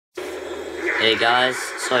Hey guys,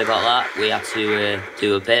 sorry about that. We had to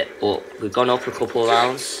do a bit, but we've gone up a couple of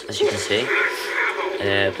rounds, as you can see.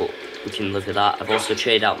 But we can live with that. I've also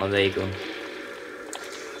traded out my ray gun.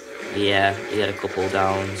 Yeah, he had a couple of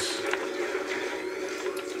downs.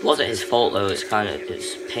 It wasn't his fault though. It's a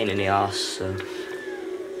pain in the arse. So.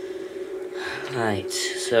 Right,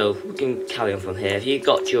 so we can carry on from here. Have you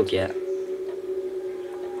got Jug yet?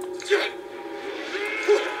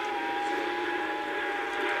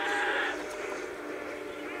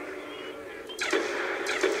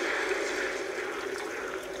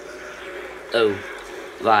 Oh,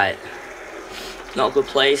 right. Not a good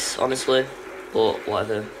place, honestly, but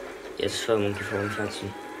whatever. Yeah, just throw monkey falling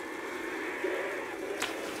fencing.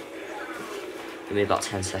 Give me about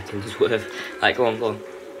 10 seconds worth. Right, go on, go on.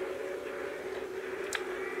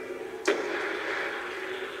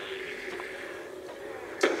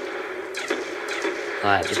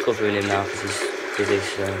 Right, just covering him now because he's busy,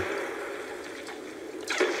 so.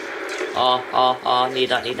 Oh, need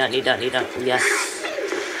that. Yes.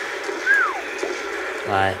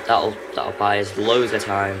 Right, that'll buy us loads of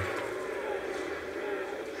time.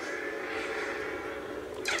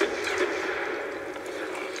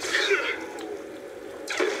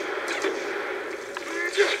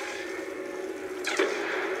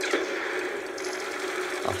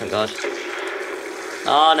 Oh, thank God.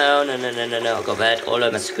 Oh, no, I got red all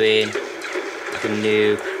over my screen. Like a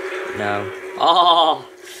noob. No. Oh,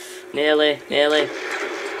 nearly.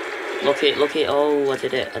 Look it. Oh, I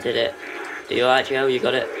did it. Are you alright, Joe? You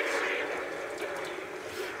got it?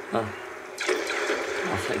 Oh,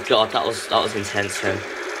 thank God, that was intense then.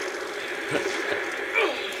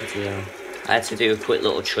 Yeah. I had to do a quick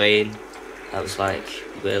little train. That was like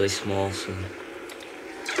really small, so.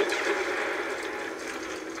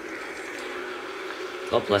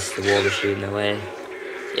 God bless the war machine though, eh?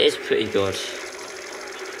 It is pretty good.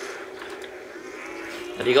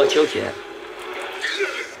 Have you got Jug yet?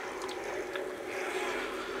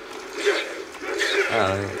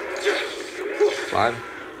 Fine.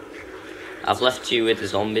 I've left you with the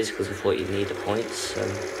zombies because I thought you'd need the points, so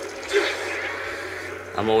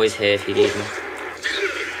I'm always here if you need me.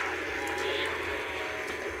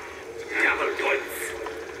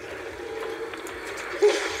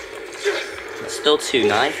 It's still 2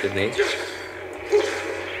 knife with me.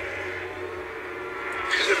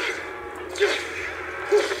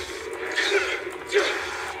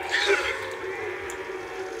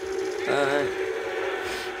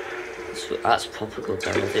 That's proper good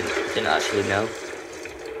then, I didn't actually know.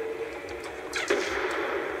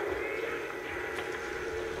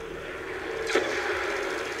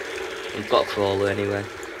 We've got a crawler anyway,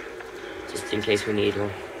 just in case we need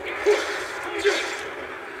one.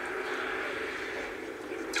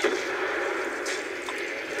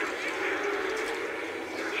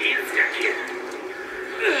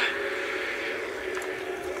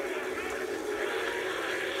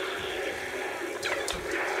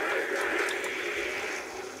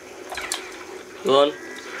 Run,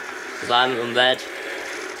 because I'm in bed.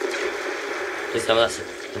 Please tell me that's it.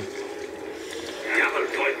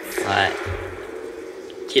 Right.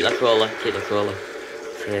 Keep that crawler.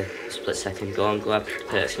 For a split second. Go on, grab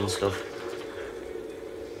perks and stuff.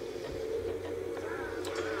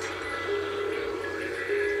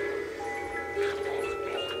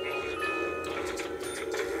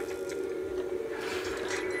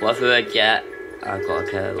 Whatever I get, I've got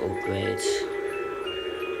to get upgrades.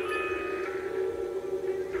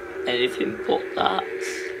 Anything but that.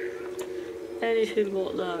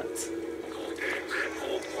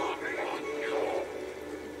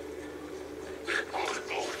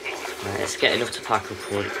 Right, let's get enough to pack a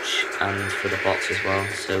punch and for the box as well,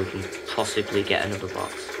 so we can possibly get another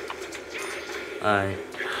box. Alright.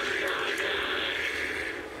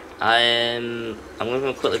 I'm going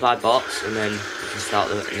to quickly buy a box and then we can start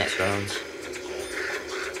the next round.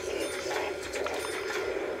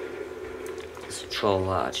 Troll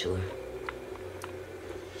that actually.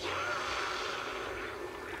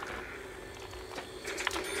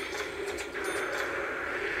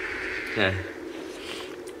 Yeah.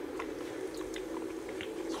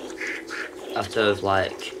 After I've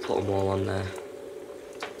like put them all on there.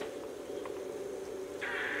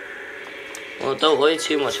 Well, don't worry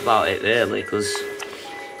too much about it really, because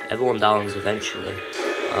everyone downs eventually.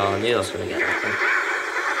 Oh, I knew I was gonna get that one.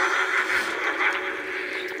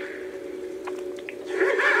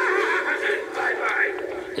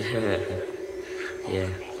 Yeah.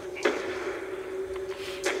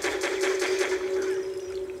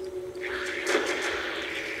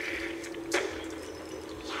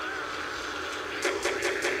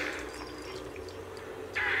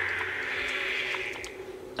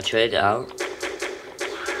 I traded it out.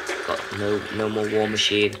 got no more war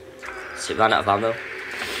machine. So it ran out of ammo.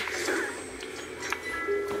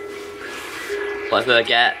 Whatever I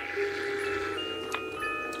get,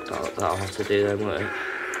 that'll have to do then, won't it?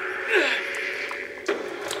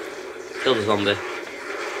 Kill the zombie.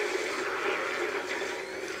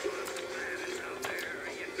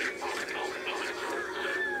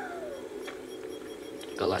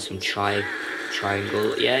 Got like some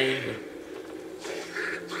triangle, yeah.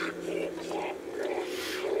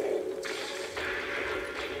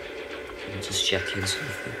 I'm just checking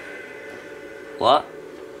something. What?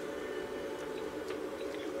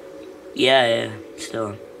 Yeah, still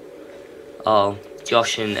on. Oh,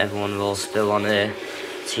 Josh and everyone are all still on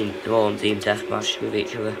team. They're all on team deathmatch with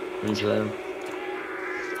each other and Jerome.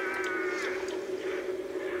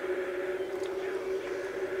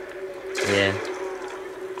 Yeah.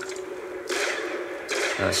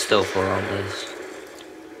 No, it's still 4 rounders.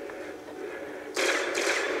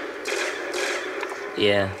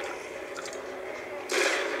 Yeah.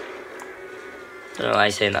 I don't know why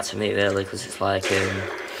you're saying that to me really, because it's like,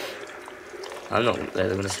 I'm not really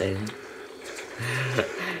going to say anything.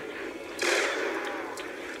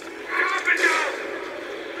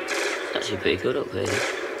 It's actually pretty good up here.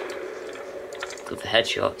 Good for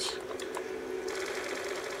headshots.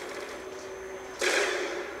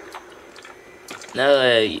 No,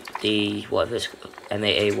 the whatever it's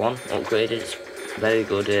M8A1 upgraded. It's very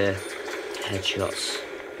good headshots.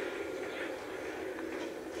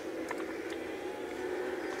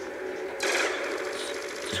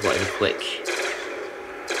 Just wanted a quick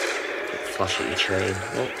flash at your train.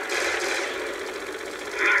 Oh.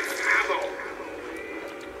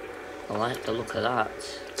 I like the look of that.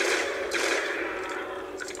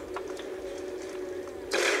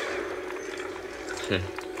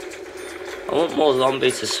 I want more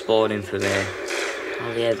zombies to spawn in for me.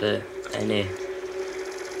 Hardly ever any.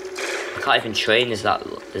 I can't even train there's that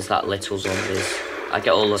little zombies. I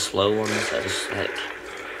get all the slow ones that just like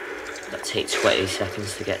that take 20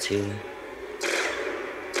 seconds to get to me.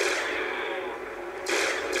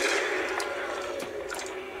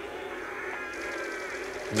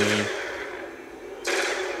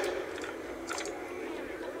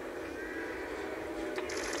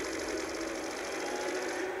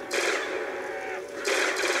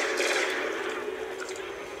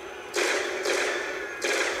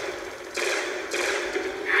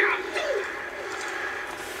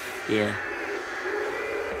 Yeah.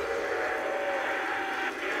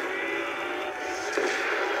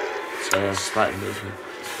 So I was slightly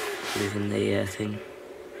moving the thing.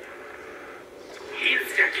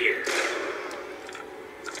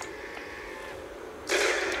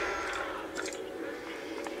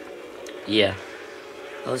 Yeah.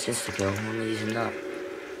 Oh, it's insta-kill. I'm not using that.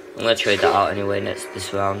 I'm gonna trade that out anyway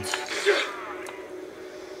this round.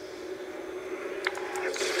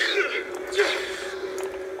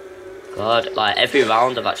 God, like every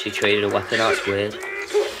round I've actually traded a weapon out, it's weird.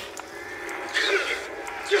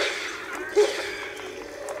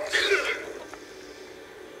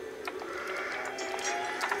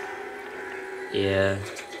 Yeah.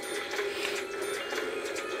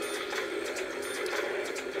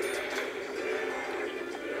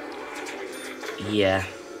 Yeah.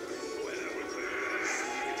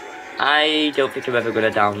 I don't think I'm ever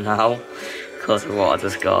gonna down now because of what I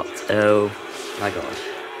just got. Oh my god.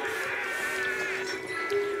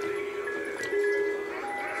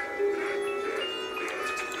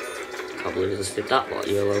 Can't believe I just did that, what,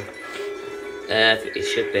 YOLO? It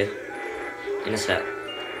should be. In a sec.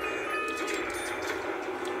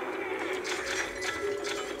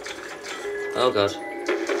 Oh god.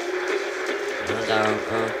 I'm down.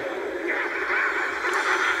 Oh.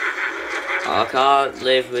 I can't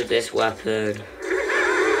live with this weapon.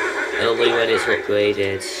 Only when it's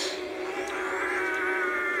upgraded.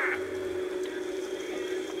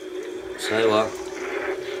 So what?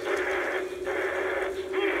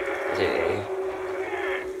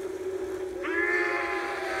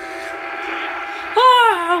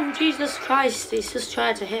 Oh, Jesus Christ, he's just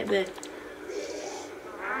trying to hit me.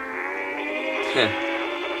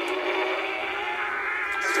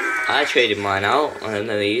 I traded mine out, I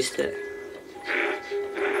never used it.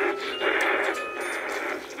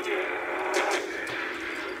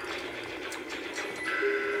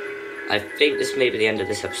 I think this may be the end of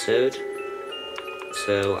this episode,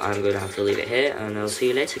 so I'm going to have to leave it here, and I'll see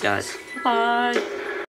you later, guys. Bye!